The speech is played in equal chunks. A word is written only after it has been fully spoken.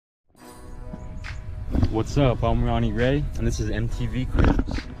What's up? I'm Ronnie Ray, and this is MTV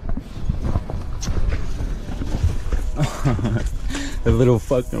Cribs. The little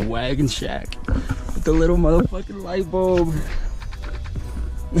fucking wagon shack with the little motherfucking light bulb.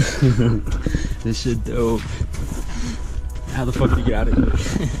 This shit dope. How the fuck do you get out of here?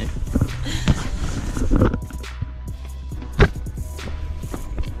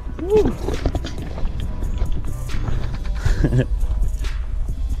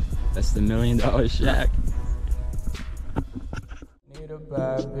 That's the $1 million shack. Need a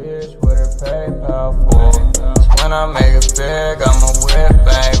bad bitch with a PayPal for. When I make it big, I'ma whip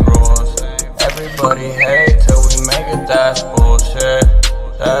bank rules. Everybody hate till we make it, that's bullshit.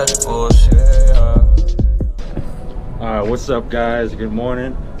 That's bullshit, yeah. Alright, what's up guys? Good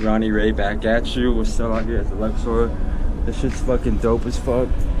morning. Ronnie Ray back at you. We're still out here at the Luxor. This shit's fucking dope as fuck.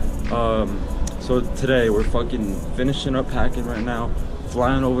 So today we're fucking finishing up packing right now,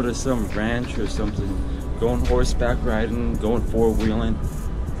 flying over to some ranch or something, going horseback riding, going four-wheeling,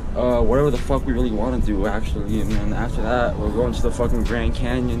 whatever the fuck we really want to do actually. And then after that we're going to the fucking Grand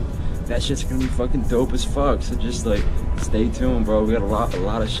Canyon. That shit's gonna be fucking dope as fuck, so just like stay tuned, bro. We got a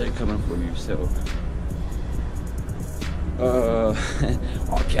lot of shit coming for you, so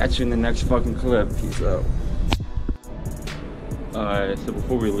I'll catch you in the next fucking clip. Peace out. Alright, so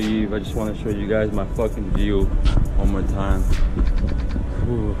before we leave, I just want to show you guys my fucking view one more time.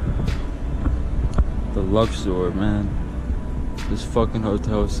 Ooh. The Luxor, man. This fucking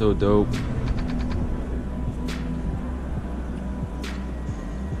hotel is so dope.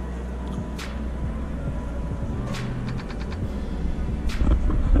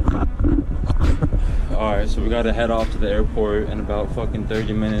 Alright, so we gotta head off to the airport in about fucking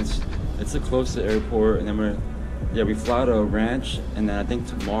 30 minutes. It's the closest airport, and then we fly to a ranch, and then I think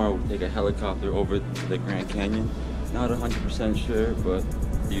tomorrow we take a helicopter over to the Grand Canyon. Not 100% sure, but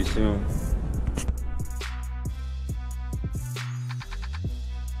see you soon.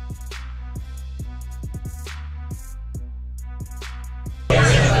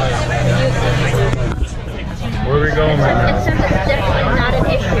 Where are we going right now? Since it's definitely not an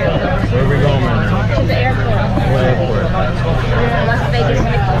issue. Where are we going right now? To the airport. What airport? Las Vegas.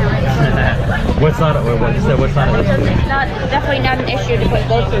 What's not an issue? It's not definitely not an issue to put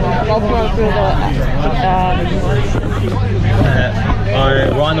GoPro through the.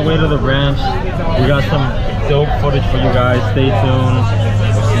 Alright, we're on the way to the ranch. We got some dope footage for you guys. Stay tuned.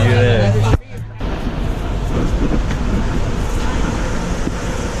 We'll see you there.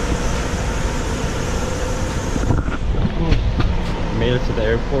 Made it to the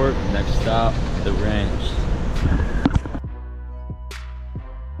airport. Next stop, the ranch.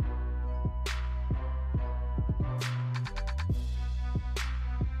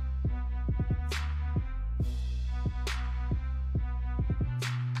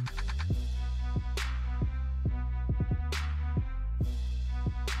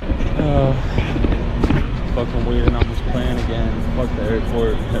 Fucking waiting on this plane again. Fuck the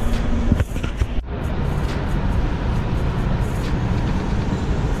airport.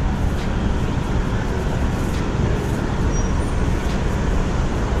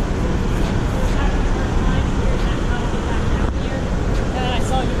 I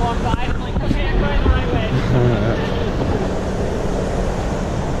saw you walk by, I'm like, okay, I'm going my way.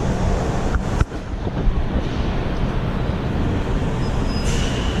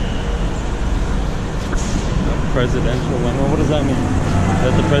 Presidential limo? What does that mean? Is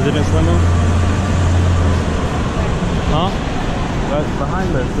that the president's limo? Huh? That's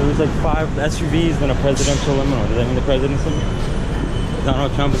behind us. There was like 5 SUVs and a presidential limo. Does that mean the president's limo?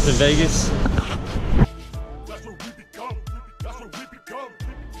 Donald Trump is in Vegas. That's what we become. That's what we become.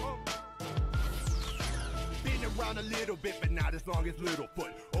 Been around a little bit, but not as long as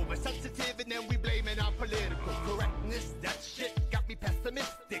Littlefoot. Oversensitive, and then we blame it on political correctness. That shit got me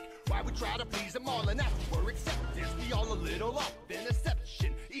pessimistic. Why we try to please them all and ask for acceptance? We all a little off in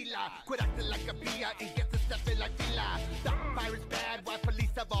deception. Eli, quit acting like a PI and get to stepping like Eli. The virus bad, why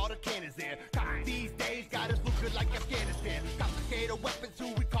police have all the cannons there? Cops these days got us looking like Afghanistan. Confiscated weapons,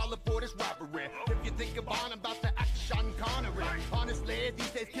 who we call it for this robbery. If you think about about the action Connery. Honestly,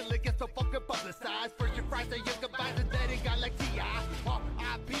 these days killing gets so fucking publicized. First your fries, then your goodbyes, and then it got like T.I.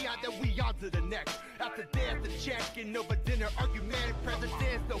 R.I.P. then we on to the next. After death, the checking over dinner argument.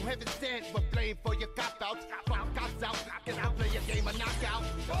 Presidents, no heaven sent, but blame for your cop-outs. Fuck cops out, cause I play a game of knockout.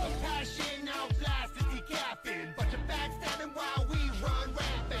 Passion out, blast is decapping. Bunch of backstabbing while we run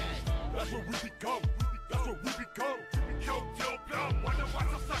rampant. That's what we become. That's what we become. Yo, dumb. Wonder why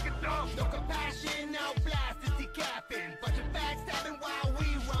so sucking dumb. No compassion, now blast is decapping. Bunch of backstabbing while we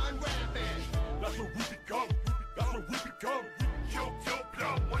run rampant. That's what we become. That's what we become. Yo,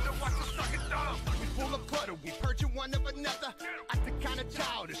 dumb. Wonder why so sucking dumb. We full of together. Acting kinda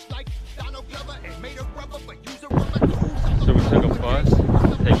childish, like Donald Glover and made a rubber, but use a rubber too. So we took a bus,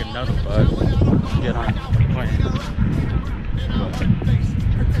 take another bus, get on the plane.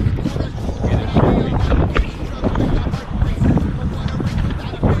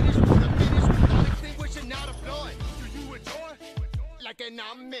 Like an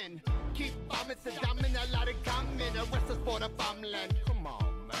amen. Keep bombing Saddam and a lot of gunmen. Arrest us for the bombland. Come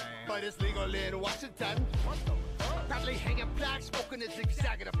on, man. But it's legal in Washington. What the fuck? Probably hanging plaques, smoking a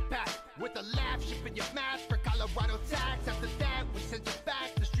zigzag in a pack. With a laugh, shipping your mask for Colorado tax. After that, we send you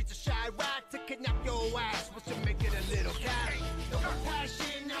back. The streets of Chirac to kidnap your ass. What's to make it a little cat? No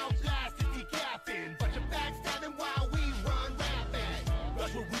passion, now blasted, decapping. Bunch of backstabbing while we run rampant.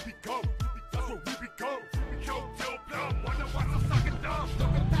 That's what we become. That's what we become. Choke till plumb. Wonder what's so sucking dumb. No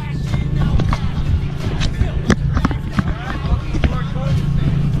compassion, now blasted, decapping.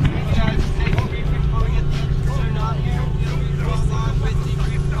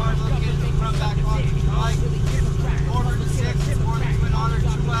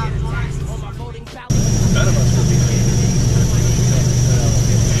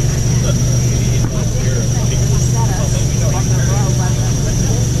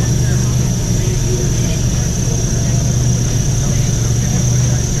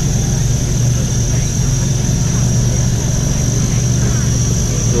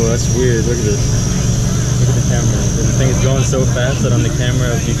 That's weird. Look at this. Look at the camera. The thing is going so fast that on the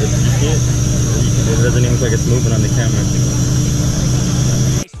camera you can peek it. It doesn't even look like it's moving on the camera.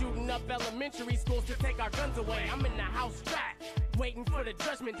 Shooting up elementary schools to take our guns away. I'm in the house trapped, waiting for the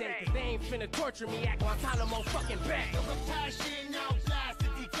judgment day. Cause they ain't finna torture me at Guantanamo fucking Bay. No compassion, now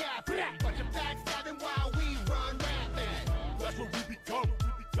blasted, decapping. Bunch of backstabbing while we run rampant. That's what we become.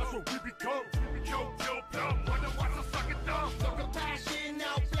 That's what we become. Choke till plumb. Wonder what's so sucking dumb. No compassion,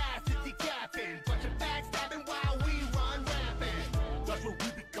 now blasted, decapping. Bunch of backstabbing while we run rampant. That's what we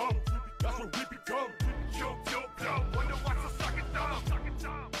become. That's what we become. Choke till plumb. Wonder what's so sucking dumb. Sucking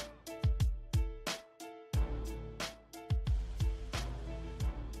dumb.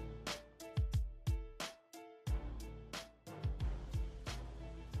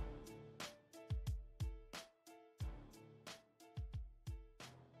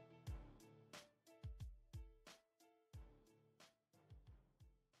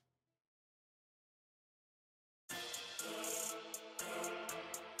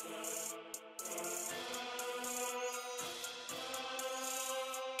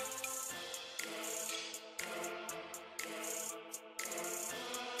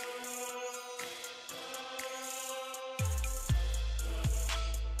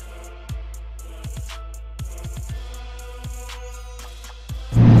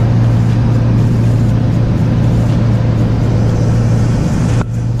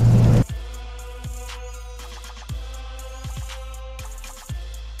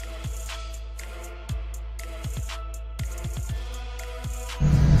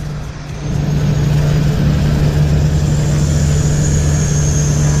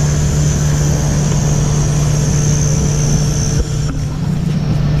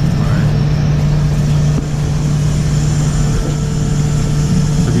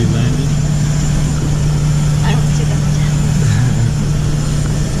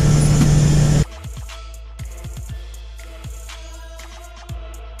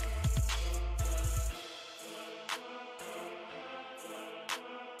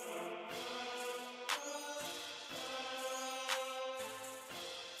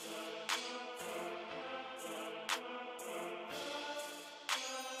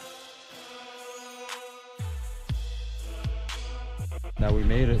 Now we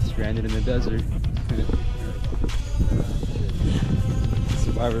made it, stranded in the desert.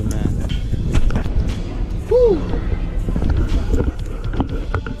 Survivor man. Woo!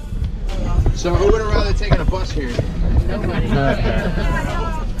 So who would have rather taken a bus here? Nobody. It's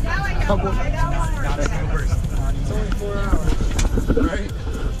only 4 hours, right?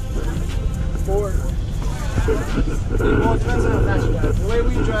 4. Well, it depends on how fast you drive. The way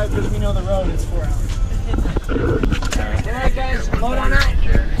we drive, because we know the road, it's 4 hours. Alright guys, load on out.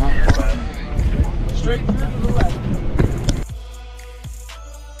 Straight through to the left.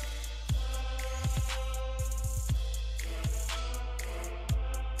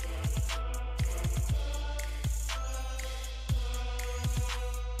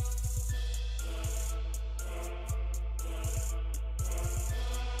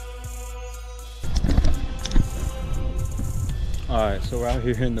 Alright, so we're out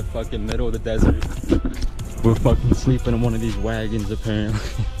here in the fucking middle of the desert. We're fucking sleeping in one of these wagons apparently.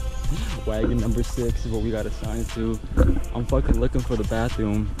 Wagon number 6 is what we got assigned to. I'm fucking looking for the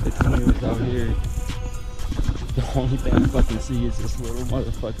bathroom. They told me it was out here. The only thing I fucking see is this little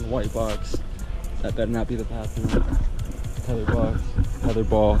motherfucking white box. That better not be the bathroom. Tetherball.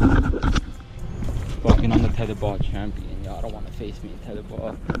 Fucking on the tetherball champion. Y'all don't want to face me in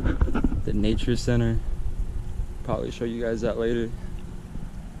tetherball. The nature center. Probably show you guys that later.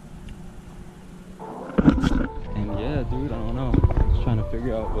 And yeah, dude, I don't know. Just trying to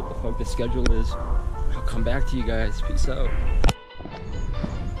figure out what the fuck the schedule is. I'll come back to you guys. Peace out.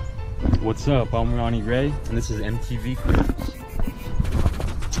 What's up? I'm Ronnie Ray, and this is MTV Cribs.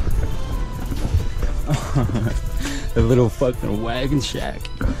 The little fucking wagon shack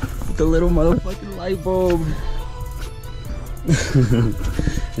with the little motherfucking light bulb.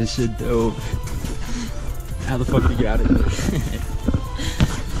 This shit dope. How the fuck do you get out of here?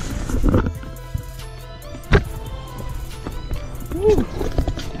 Woo.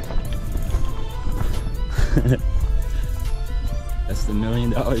 That's the $1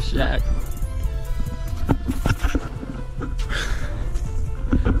 million shack.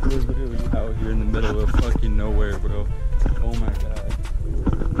 We're literally out here in the middle of fucking nowhere, bro. Oh my god.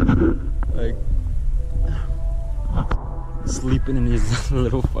 Like, sleeping in these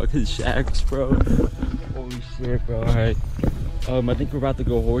little fucking shacks, bro. Holy shit, bro. Alright. I think we're about to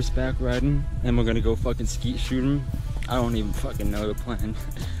go horseback riding, and we're gonna go fucking skeet shooting. I don't even fucking know the plan,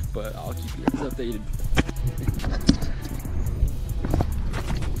 but I'll keep you guys updated.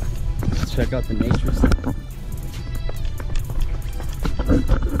 Let's check out the nature center. I'm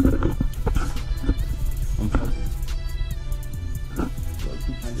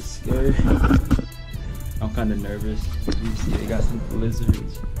kind of scared. I'm kind of nervous. You see, they got some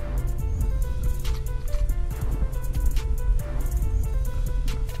lizards.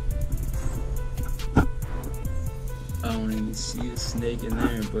 I don't even see a snake in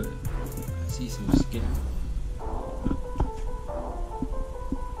there, but I see some skin.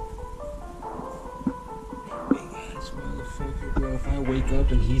 Bro, if I wake up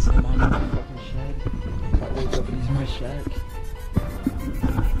and he's in my motherfucking shed, if I wake up and he's in my shack,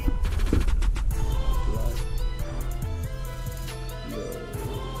 blood. Yo.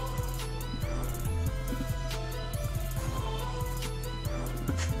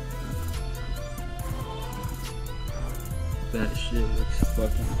 That shit looks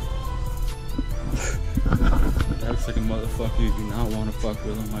fucking. That looks like a motherfucker you do not want to fuck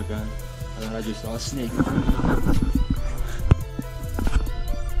with. Oh my god. I thought I just saw a snake.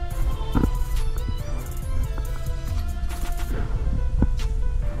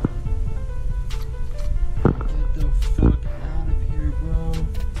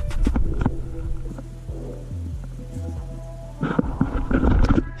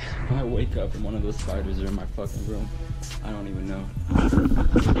 Up and one of those spiders are in my fucking room. I don't even know.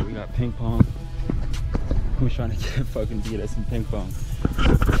 We got ping pong. Who's trying to get fucking beat us in ping pong?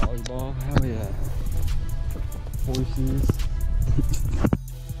 Volleyball? Hell yeah. Horses.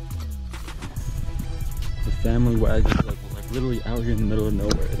 The family wagon is like literally out here in the middle of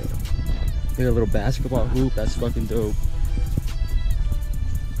nowhere. They got a little basketball hoop. That's fucking dope.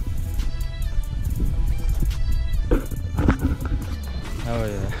 Hell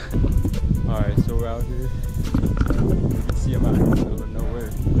yeah. Alright, so we're out here. You can see I'm out here in the middle of nowhere.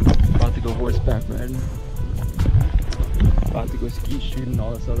 About to go horseback riding. About to go skeet shooting,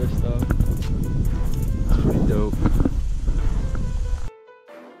 all this other stuff. It's pretty dope.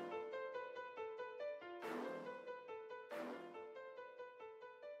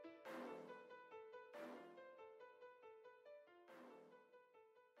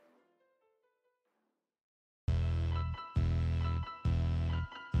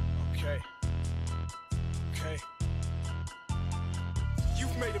 Okay.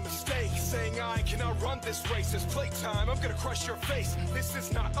 You've made a mistake saying I cannot run this race. It's playtime, I'm gonna crush your face. This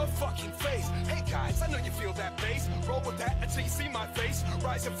is not a fucking phase. Hey guys, I know you feel that bass. Roll with that until you see my face.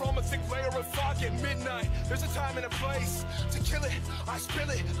 Rising from a thick layer of fog at midnight. There's a time and a place to kill it. I spill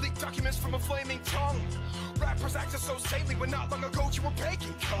it, leak documents from a flaming tongue. Rappers acting so saintly when not long ago you were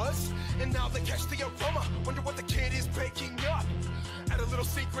baking, cuz. And now they catch the aroma. Wonder what the kid is baking up. Add a little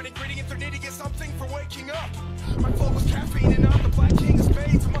secret ingredient, they're needing get something for waking up. My flow was caffeine and I'm the black king of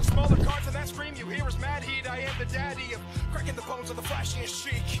spades. Among smaller cards and that scream you hear is mad heat. I am the daddy of cracking the bones of the flashiest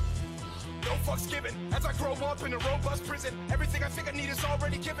chic. No fucks given, as I grow up in a robust prison. Everything I think I need is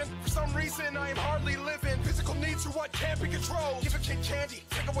already given. For some reason I am hardly living. Physical needs are what can't be controlled. Give a kid candy,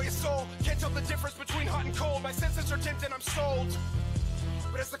 take away his soul. Can't tell the difference between hot and cold. My senses are dimmed and I'm sold.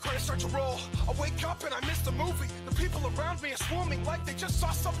 But as the credits start to roll, I wake up and I miss the movie. The people around me are swarming like they just saw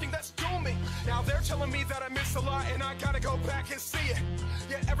something that's dooming. Now they're telling me that I miss a lot and I gotta go back and see it.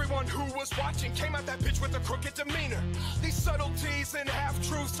 Yet everyone who was watching came at that bitch with a crooked demeanor. These subtleties and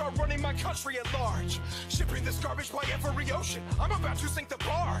half-truths are running my country at large. Shipping this garbage by every ocean, I'm about to sink the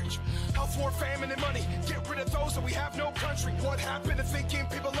barge. Health war, famine and money, get rid of those that we have no country. What happened to thinking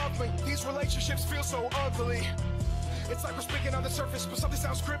people love me? These relationships feel so ugly. It's like we're speaking on the surface, but something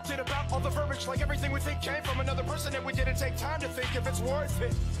sounds scripted about all the verbiage. Like everything we think came from another person, and we didn't take time to think if it's worth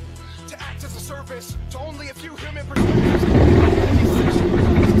it. To act as a service to only a few human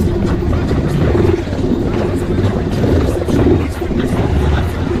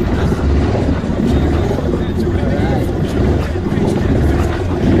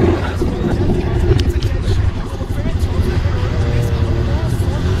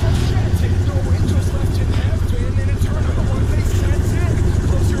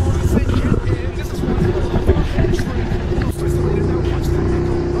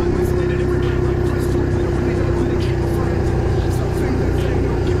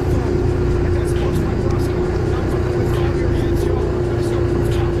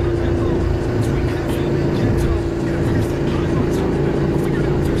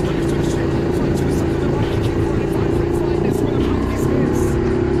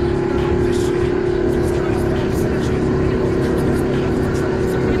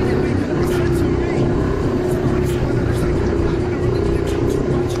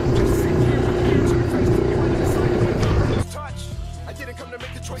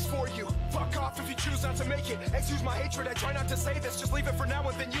excuse my hatred, I try not to say this. Just leave it for now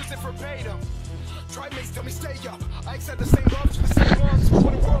and then use it verbatim. Try mates, tell me stay up. I accept the same love to the same ones.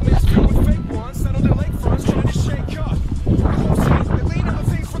 When a world is filled with fake ones, settled in lakefronts, trying to shake up. They lean on the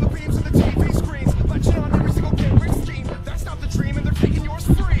things for the beams of the TV screens, latching on every single get rich scheme. That's not the dream, and they're taking yours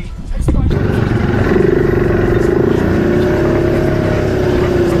free.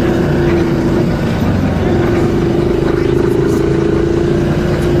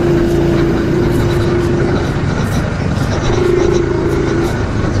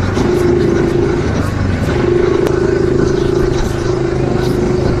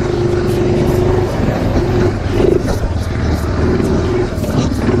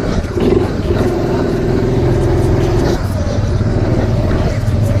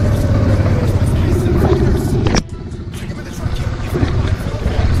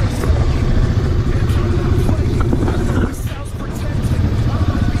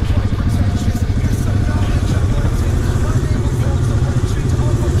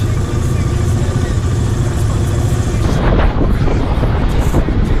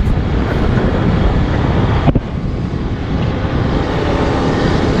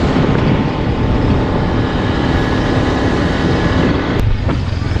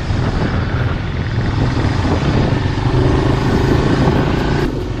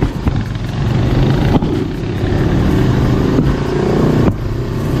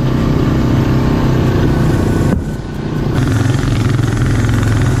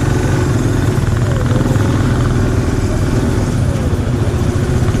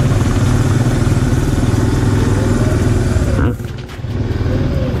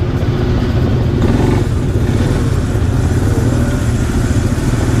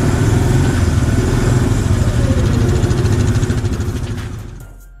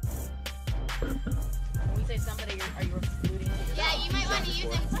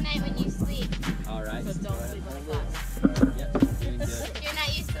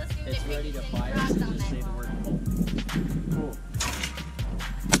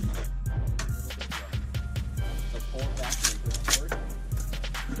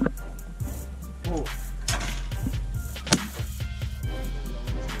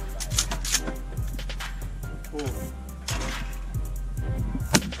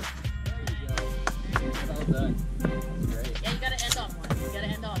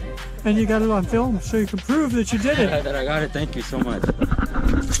 And you got it on film so you can prove that you did it. That I got it, thank you so much.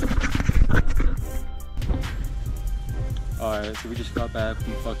 Alright, so we just got back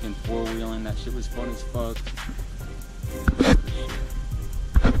from fucking four-wheeling. That shit was fun as fuck.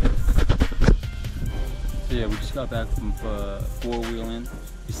 So yeah, we just got back from four-wheeling.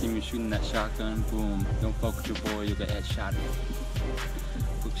 You see me shooting that shotgun, boom. Don't fuck with your boy, you'll get headshot.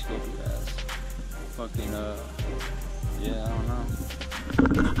 Quick scope your ass. Fucking, yeah, I don't know.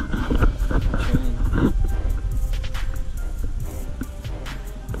 Chilling.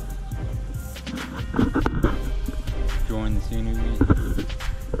 Enjoying the scenery.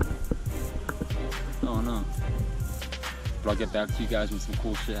 I don't know. But I'll get back to you guys when some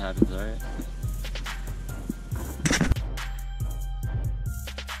cool shit happens, alright?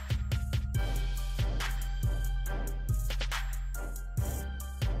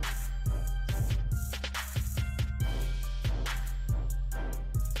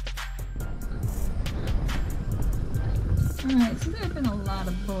 Alright, so there have been a lot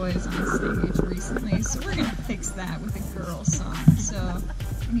of boys on stage recently, so we're gonna fix that with a girl song. So I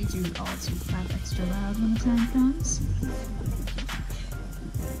need you all to clap extra loud when the time comes.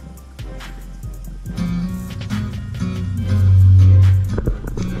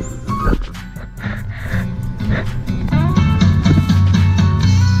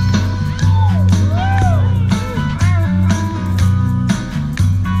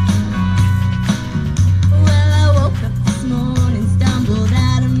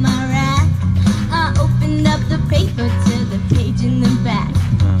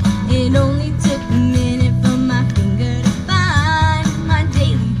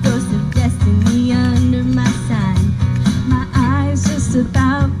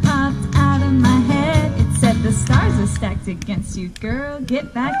 Against you, girl,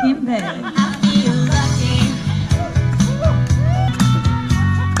 get back in bed. I feel lucky.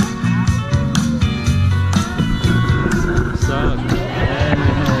 What's up?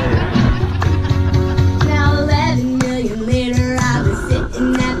 Now 11 million later, I was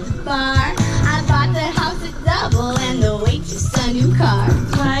sitting at the bar. I bought the house at double and the waitress a new car.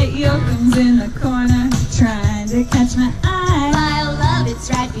 Dwight Yoakam's in the corner, trying to catch my eye. Lyle Lovett's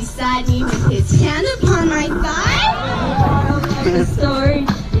right beside me with his hand upon my thigh. The story,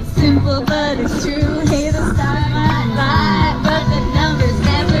 it's simple but it's true. Hey, the stars might lie, but the numbers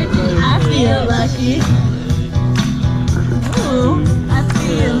never do. I feel lucky. Ooh, I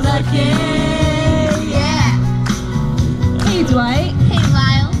feel lucky. Yeah. Hey, Dwight. Hey,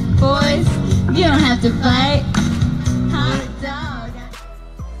 Lyle. Boys, you don't have to fight. Hot dog.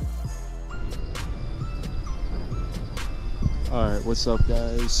 Alright, what's up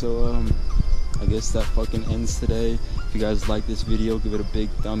guys? So I guess that fucking ends today. If you guys like this video, give it a big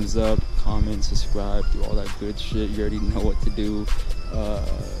thumbs up, comment, subscribe, do all that good shit. You already know what to do.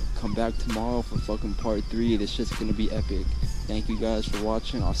 Come back tomorrow for fucking part 3. This shit's gonna be epic. Thank you guys for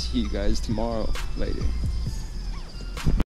watching. I'll see you guys tomorrow. Later.